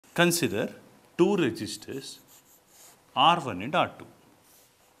Consider two resistors R1 and R2.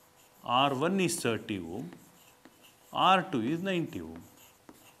 R1 is 30 ohm, R2 is 90 ohm.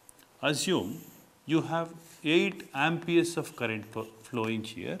 Assume you have 8 amperes of current flowing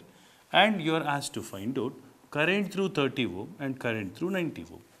here and you are asked to find out current through 30 ohm and current through 90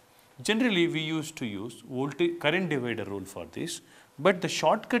 ohm. Generally, we used to use voltage current divider rule for this, but the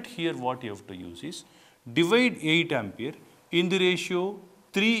shortcut here what you have to use is divide 8 ampere in the ratio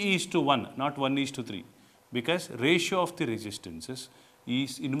 3:1, not 1:3, because ratio of the resistances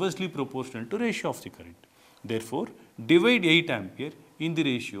is inversely proportional to ratio of the current. Therefore, divide 8 ampere in the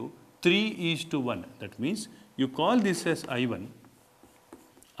ratio 3:1. That means you call this as I1.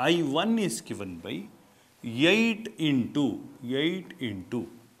 I1 is given by 8 into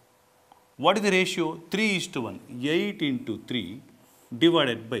what is the ratio? 3:1. 8 into 3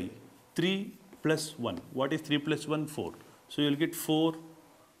 divided by 3 plus 1. What is 3 plus 1? 4. So, you will get 4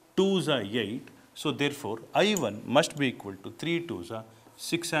 2s are 8. So, therefore, I1 must be equal to 3 2s are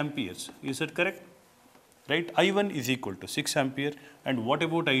 6 amperes. Is that correct? Right? I1 is equal to 6 ampere. And what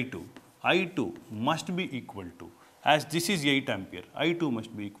about I2? I2 must be equal to, as this is 8 ampere, I2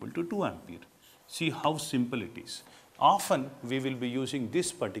 must be equal to 2 ampere. See how simple it is. Often we will be using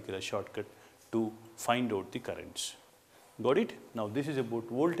this particular shortcut to find out the currents. Got it? Now this is about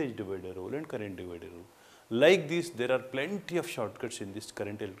voltage divider rule and current divider rule. Like this, there are plenty of shortcuts in this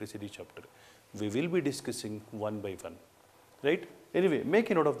current electricity chapter. We will be discussing one by one. Right? Anyway,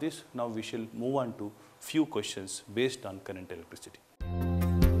 make a note of this. Now we shall move on to few questions based on current electricity.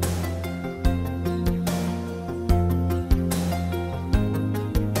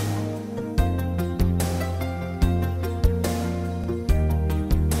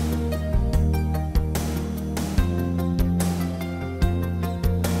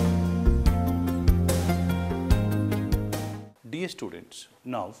 Dear students,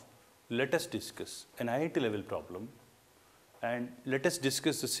 now let us discuss an IIT level problem and let us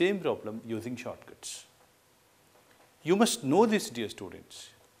discuss the same problem using shortcuts. You must know this, dear students.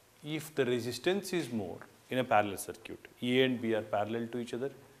 If the resistance is more in a parallel circuit, A and B are parallel to each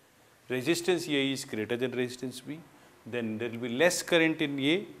other, resistance A is greater than resistance B, then there will be less current in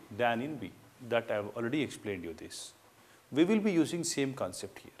A than in B. That I have already explained you this. We will be using same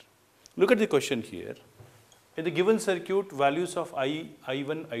concept here. Look at the question here. In the given circuit, values of I1,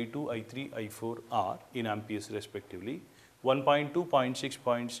 I2, I3, I4 are in amperes respectively 1.2, 0.6,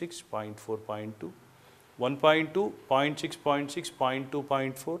 0.6, 0.4, 0.2, 1.2, 0.6, 0.6, 0.2,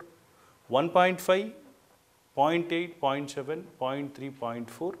 0.4, 1.5, 0.8, 0.7, 0.3,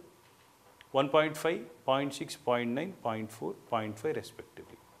 0.4, 1.5, 0.6, 0.9, 0.4, 0.5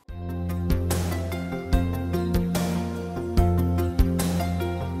 respectively.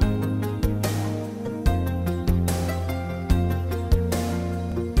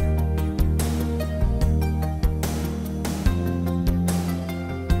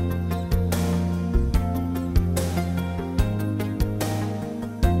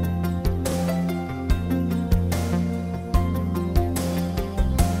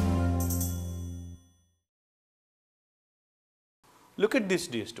 Look at this,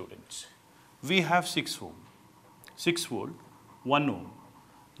 dear students. We have 6 ohm, 6 volt, 1 ohm.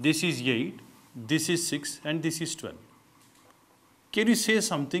 This is 8, this is 6 and this is 12. Can you say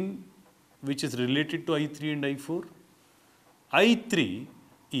something which is related to I3 and I4? I3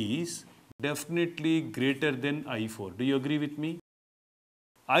 is definitely greater than I4. Do you agree with me?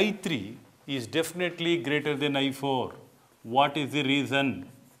 I3 is definitely greater than I4. What is the reason?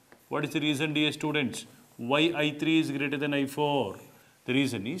 What is the reason, dear students? Why I3 is greater than I4? The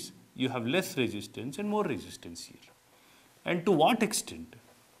reason is you have less resistance and more resistance here. And to what extent?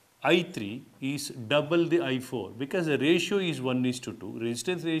 I3 is double the I4 because the ratio is 1:2,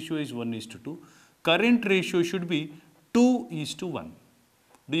 resistance ratio is 1:2, current ratio should be 2:1.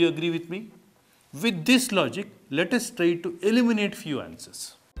 Do you agree with me? With this logic, let us try to eliminate few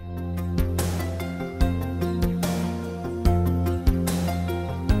answers.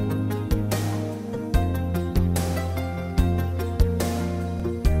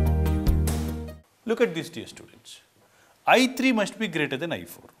 Look at this, dear students. I3 must be greater than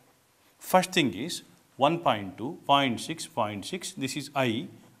I4. First thing is 1.2, 0.6, 0.6. This is I,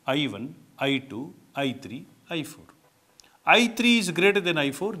 I1, I2, I3, I4. I3 is greater than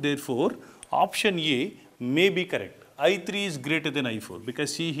I4. Therefore, option A may be correct. I3 is greater than I4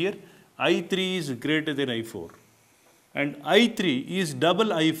 because see here, I3 is greater than I4 and I3 is double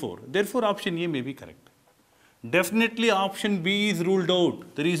I4. Therefore, option A may be correct. Definitely option B is ruled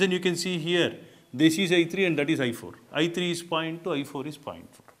out. The reason you can see here, this is I3 and that is I4. I3 is 0.2, I4 is 0.4.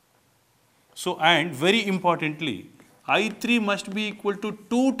 So, and very importantly, I3 must be equal to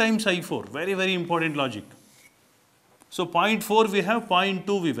 2 times I4. Very, very important logic. So 0.4 we have,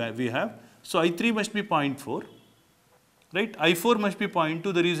 0.2 we have. So I3 must be 0.4. Right? I4 must be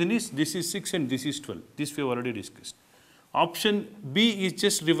 0.2. The reason is this is 6 and this is 12. This we have already discussed. Option B is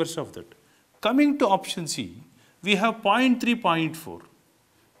just reverse of that. Coming to option C, we have 0.3, 0.4.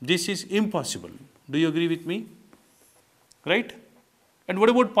 This is impossible. Do you agree with me? Right? And what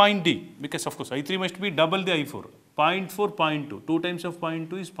about point D? Because of course I3 must be double the I4. 0.4, 0.2. 2 times of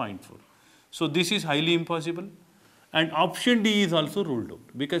 0.2 is 0.4. So this is highly impossible. And option D is also ruled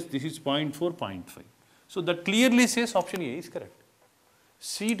out because this is 0.4, 0.5. So that clearly says option A is correct.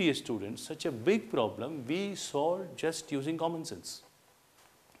 See, dear students, such a big problem we solved just using common sense.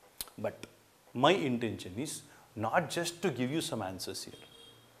 But my intention is not just to give you some answers here.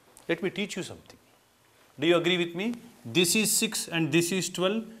 Let me teach you something. Do you agree with me? This is 6 and this is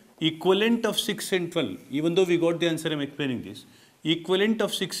 12. Equivalent of 6 and 12, even though we got the answer, I am explaining this. Equivalent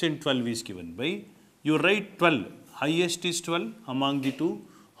of 6 and 12 is given by, you write 12, highest is 12 among the two.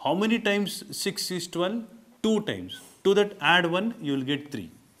 How many times 6 is 12? 2 times. To that add 1, you will get 3.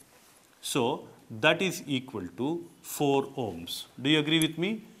 So that is equal to 4 ohms. Do you agree with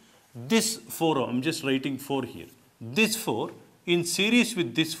me? This 4 ohm, I am just writing 4 here. This 4 in series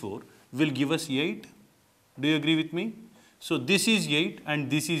with this 4 will give us 8. Do you agree with me? So this is 8 and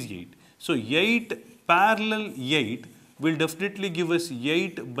this is 8. So 8 parallel 8 will definitely give us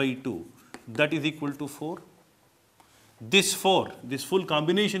 8 by 2. That is equal to 4. This 4, this full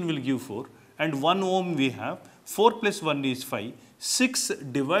combination will give 4 and 1 ohm we have. 4 plus 1 is 5. 6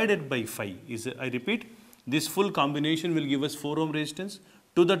 divided by 5 is, I repeat, this full combination will give us 4 ohm resistance.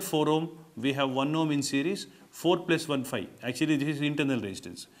 To that 4 ohm we have 1 ohm in series. 4 plus 1, 5. Actually this is internal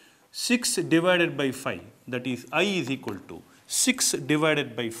resistance. 6 divided by 5, that is I is equal to 6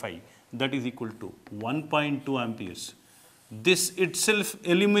 divided by 5, that is equal to 1.2 amperes. This itself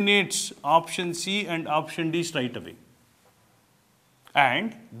eliminates option C and option D straight away.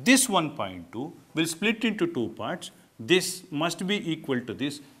 And this 1.2 will split into 2 parts. This must be equal to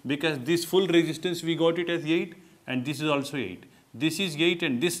this because this full resistance we got it as 8 and this is also 8. This is 8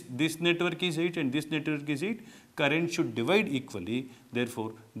 and this network is 8 and this network is 8. Current should divide equally.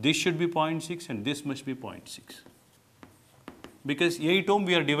 Therefore, this should be 0.6 and this must be 0.6. Because 8 ohm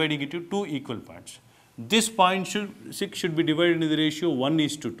we are dividing into 2 equal parts. This 0.6 should be divided into the ratio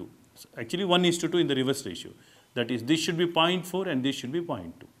 1:2. Actually 1:2 in the reverse ratio. That is, this should be 0.4 and this should be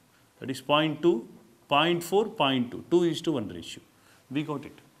 0.2. That is 0.2, 0.4, 0.2. 2:1 ratio. We got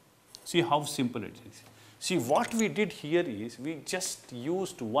it. See how simple it is. See, what we did here is we just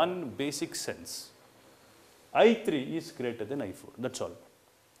used one basic sense. I3 is greater than I4. That's all.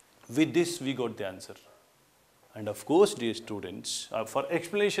 With this, we got the answer. And of course, dear students, for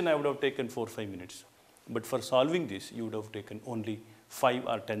explanation, I would have taken 4-5 minutes. But for solving this, you would have taken only 5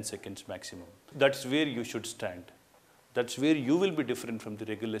 or 10 seconds maximum. That's where you should stand. That's where you will be different from the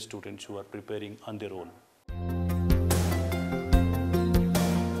regular students who are preparing on their own.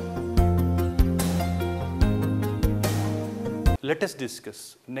 Let us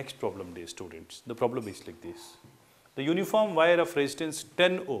discuss next problem, dear students. The problem is like this. The uniform wire of resistance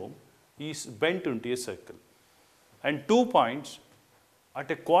 10 ohm is bent into a circle and 2 points at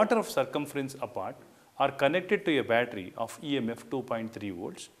a quarter of circumference apart are connected to a battery of EMF 2.3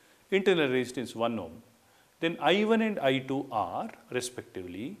 volts, internal resistance 1 ohm. Then I1 and I2 are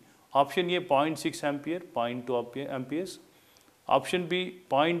respectively option A 0.6 ampere, 0.2 amperes, option B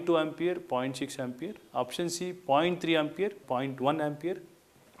 0.2 ampere, 0.6 ampere, option C 0.3 ampere, 0.1 ampere,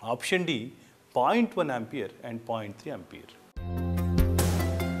 option D 0.1 ampere and 0.3 ampere.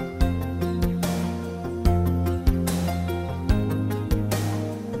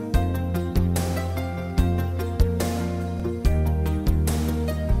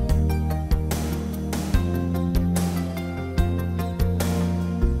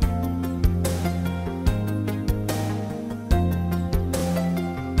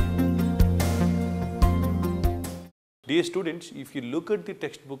 Dear students, if you look at the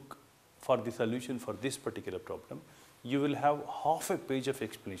textbook for the solution for this particular problem, you will have half a page of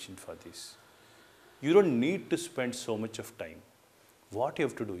explanation for this. You don't need to spend so much of time. What you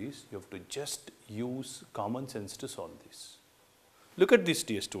have to do is, you have to just use common sense to solve this. Look at this,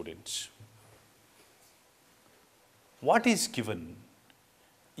 dear students. What is given?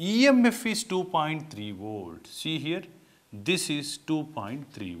 EMF is 2.3 volt. See here, this is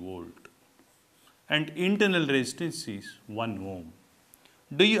 2.3 volt. And internal resistance is 1 ohm.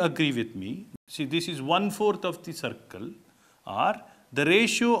 Do you agree with me? See, this is 1/4 of the circle, or the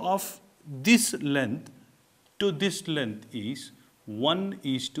ratio of this length to this length is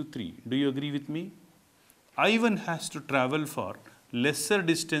 1:3. Do you agree with me? I1 has to travel for lesser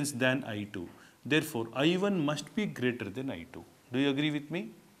distance than I2. Therefore, I1 must be greater than I2. Do you agree with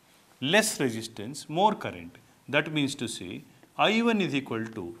me? Less resistance, more current. That means to say I1 is equal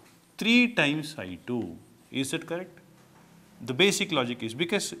to 3 times I2. Is that correct? The basic logic is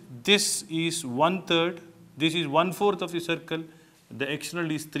because this is 1/3, this is 1/4 of the circle, the external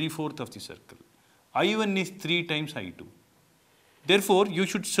is 3/4 of the circle. I1 is 3 times I2. Therefore, you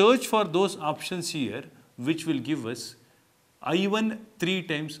should search for those options here which will give us I1 3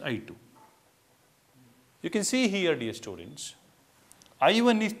 times I2. You can see here, dear students,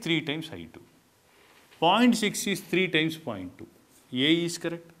 I1 is 3 times I2. 0.6 is 3 times 0.2. A is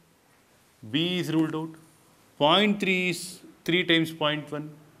correct. B is ruled out. 0.3 is 3 times 0.1.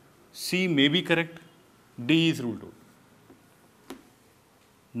 C may be correct. D is ruled out.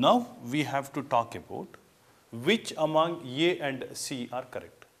 Now we have to talk about which among A and C are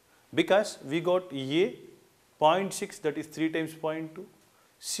correct. Because we got A 0.6 that is 3 times 0.2.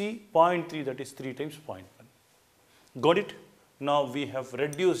 C 0.3 that is 3 times 0.1. Got it? Now we have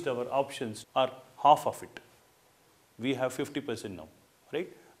reduced our options or half of it. We have 50% now,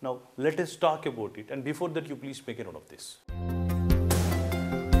 right? Now let us talk about it, and before that you please make a note of this.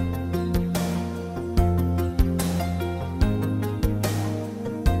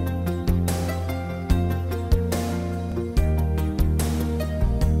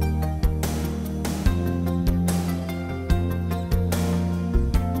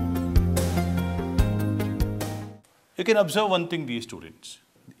 You can observe one thing, dear students.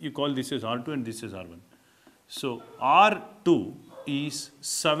 You call this as R2 and this is R1. So R2 is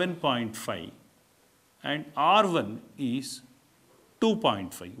 7.5 and R1 is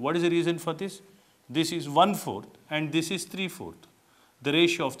 2.5. What is the reason for this? This is 1/4 and this is 3/4. The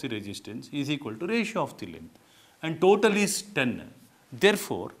ratio of the resistance is equal to ratio of the length, and total is 10.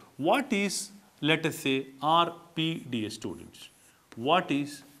 Therefore, what is, let us say, RP, dear students? What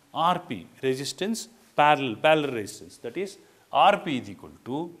is RP? Resistance parallel resistance. That is, RP is equal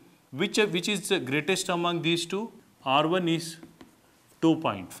to which is the greatest among these two? R1 is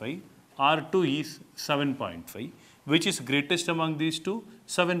 2.5, R2 is 7.5. Which is greatest among these two?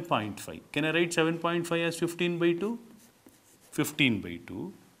 7.5. Can I write 7.5 as 15 by 2? 15 by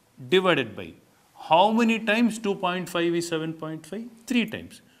 2 divided by how many times 2.5 is 7.5? 3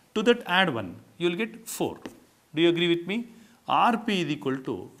 times. To that add 1, you will get 4. Do you agree with me? RP is equal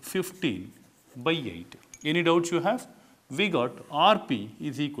to 15 by 8. Any doubts you have? We got RP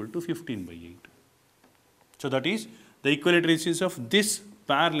is equal to 15 by 8. So that is the equivalent resistance of this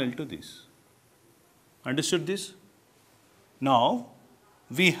parallel to this. Understood this? Now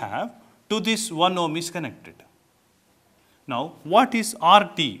we have to this 1 ohm is connected. Now what is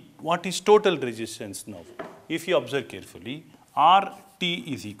RT? What is total resistance now? If you observe carefully, RT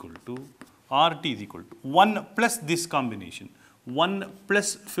is equal to 1 plus this combination. 1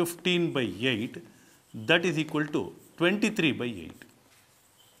 plus 15 by 8, that is equal to 23 by 8.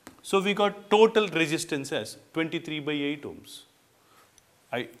 So we got total resistance as 23 by 8 ohms.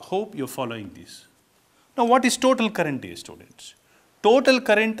 I hope you're following this. Now what is total current, dear students? Total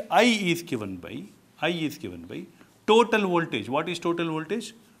current I is given by total voltage. What is total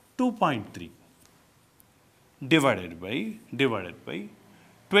voltage? 2.3 divided by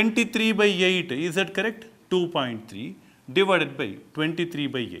 23 by 8. Is that correct? 2.3 divided by 23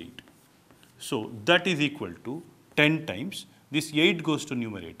 by 8. So that is equal to 10 times. This 8 goes to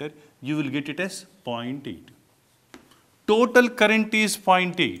numerator. You will get it as 0.8. Total current is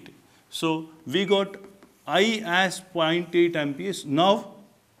 0.8. So we got I as 0.8 amperes. Now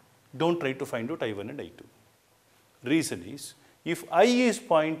don't try to find out I1 and I2. Reason is, if I is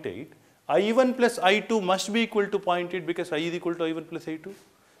 0.8, I1 plus I2 must be equal to 0.8 because I is equal to I1 plus I2.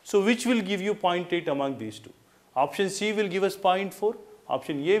 So which will give you 0.8 among these two? Option C will give us 0.4,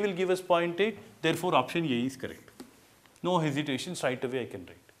 option A will give us 0.8, therefore option A is correct. No hesitation, right away I can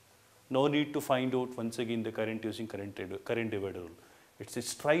write. No need to find out once again the current using current divider rule. It's a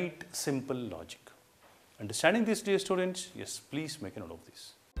straight, simple logic. Understanding this, dear students? Yes, please make a note of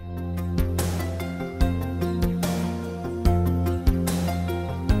this.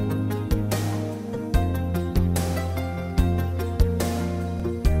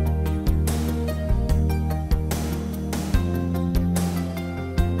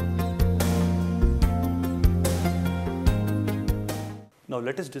 Now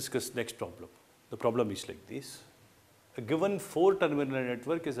let us discuss next problem. The problem is like this. A given 4-terminal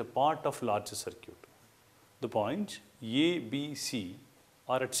network is a part of larger circuit. The points A, B, C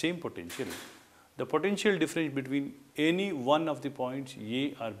are at same potential. The potential difference between any one of the points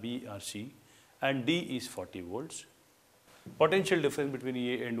A or B or C and D is 40 volts. Potential difference between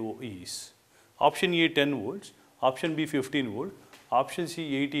A and O is Option A 10 volts, option B 15 volt, option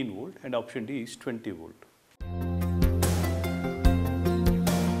C 18 volt, and option D is 20 volt.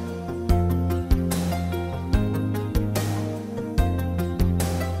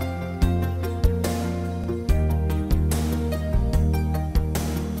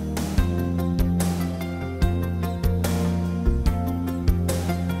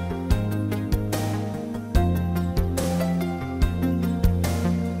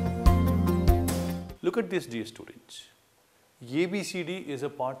 Look at this, dear students. ABCD is a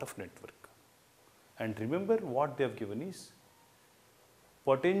part of network. And remember what they have given is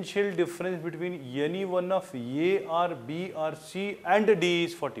potential difference between any one of A or B or C and D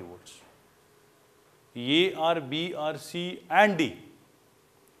is 40 volts. A or B or C and D.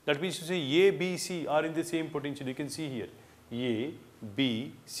 That means to say A, B, C are in the same potential. You can see here A,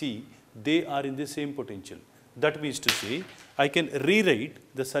 B, C, they are in the same potential. That means to say I can rewrite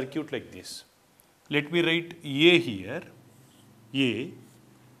the circuit like this. Let me write A here, A,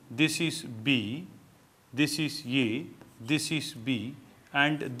 this is B, this is A, this is B,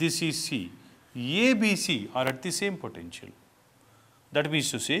 and this is C. A, B, C are at the same potential. That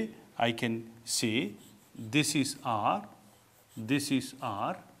means to say, I can say this is R,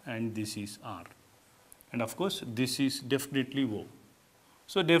 and this is R. And of course, this is definitely O.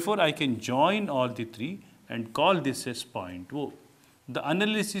 So therefore, I can join all the three and call this as point O. The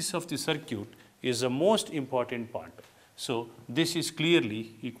analysis of the circuit is the most important part. So this is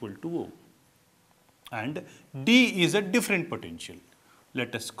clearly equal to O. And D is a different potential.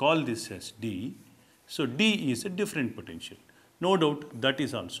 Let us call this as D. So D is a different potential. No doubt that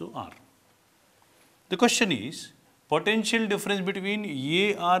is also R. The question is potential difference between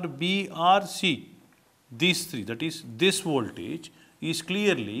A or B or C. These three, that is this voltage is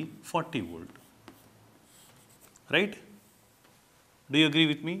clearly 40 volt. Right? Do you agree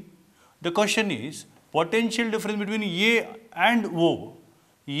with me? The question is potential difference between A and O.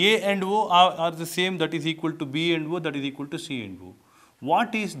 A and O are the same, that is equal to B and O, that is equal to C and O.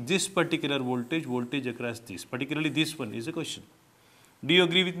 What is this particular voltage across this? Particularly this one is a question. Do you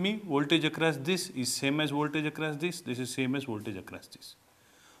agree with me? Voltage across this is same as voltage across this is same as voltage across this.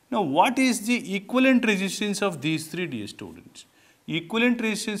 Now what is the equivalent resistance of these three, dear students? Equivalent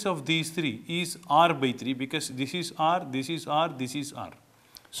resistance of these three is R by 3 because this is R, this is R, this is R.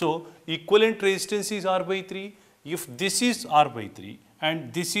 So equivalent resistance is R by 3. If this is R by 3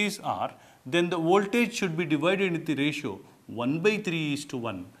 and this is R, then the voltage should be divided into the ratio 1 by 3 is to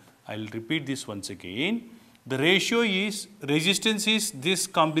 1. I will repeat this once again. The ratio is, resistance is, this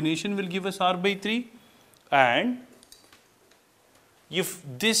combination will give us R by 3, and if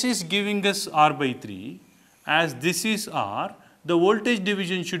this is giving us R by 3, as this is R, the voltage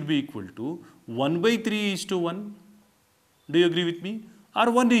division should be equal to 1 by 3 is to 1. Do you agree with me? Or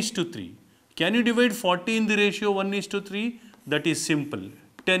 1 is to 3. Can you divide 40 in the ratio 1 is to 3? That is simple.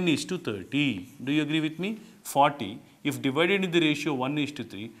 10 is to 30. Do you agree with me? 40, if divided in the ratio 1 is to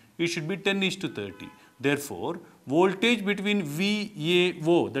 3, it should be 10 is to 30. Therefore, voltage between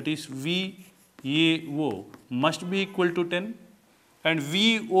VAO, that is VAO, must be equal to 10 and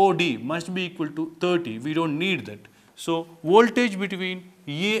VOD must be equal to 30. We don't need that. So, voltage between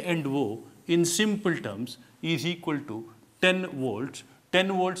A and O in simple terms is equal to 10 volts. 10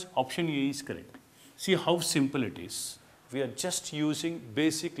 volts, option A is correct. See how simple it is. We are just using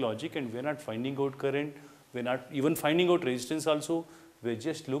basic logic and we are not finding out current, we are not even finding out resistance also. We are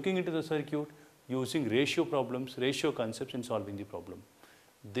just looking into the circuit using ratio problems, ratio concepts and solving the problem.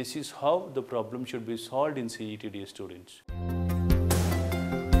 This is how the problem should be solved in CET, dear students.